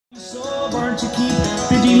Sober to keep,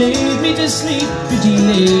 Biddy laid me to sleep, Biddy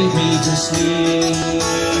laid me to sleep.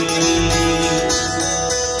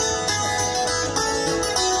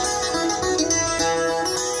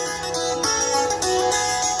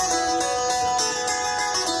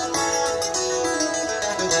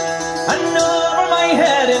 And over my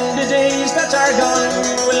head in the days that are gone,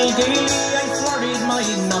 will gaily I flurried my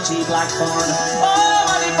naughty blackthorn.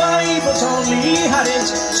 Oh, and if I but only had it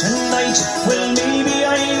tonight, well maybe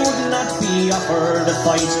I would not be offered a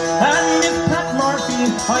fight. And if Pat Murphy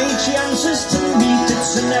by chances to meet,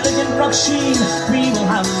 it's an elegant rock sheen we will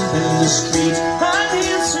have in the street, and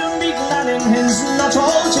he'll soon be glad in his not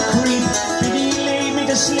all to creep. Biddy laid me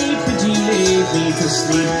to sleep, Biddy laid me to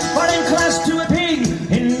sleep, for I'm classed to a pig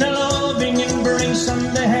in a loving embrace,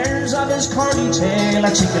 and the hairs of his curly tail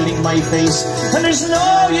are tickling my face, and there's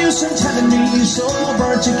no use in telling me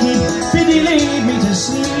sober to keep. Biddy laid me to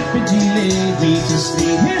sleep, Biddy laid me to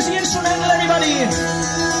sleep. Here's the instrumental, everybody.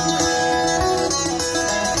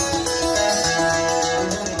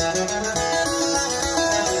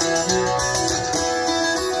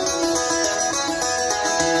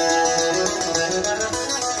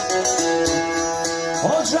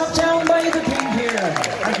 Oh, drop down by the pin here.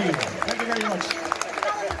 Thank you. Thank you very much.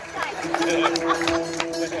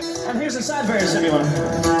 And here's a sad verse, everyone.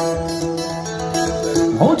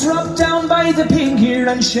 Oh, drop down by the pin here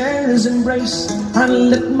and share his embrace,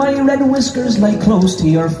 and let my red whiskers lie close to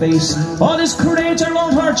your face. Oh, this creator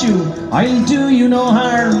won't hurt you, I'll do you no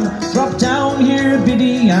harm. Drop down here,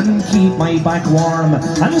 Biddy, and keep my back warm,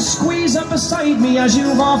 and squeeze up beside me as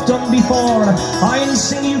you've oft done before. I'll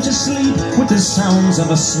sing you to sleep with the sounds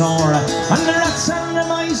of a snore, and the rats and the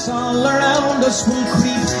mice all around us will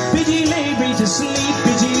creep. Biddy laid me to sleep,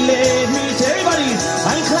 Biddy laid me to everybody.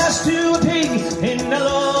 I'm classed to a pig in a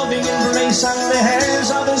loving embrace, and the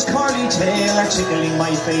hairs of his curly tail are tickling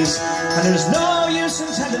my face, and there's no use in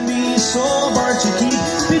telling me sober to keep.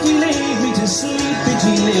 Biddy laid me to sleep,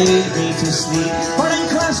 Biddy laid me to sleep, for I'm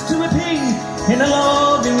classed to a pig in a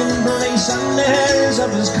loving embrace, and the hairs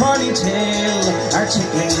of his curly tail are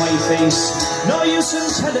tickling my face. No use in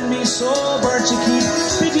telling me sober to keep.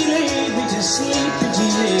 Biddy laid me to sleep, Biddy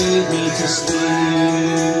laid me to sleep.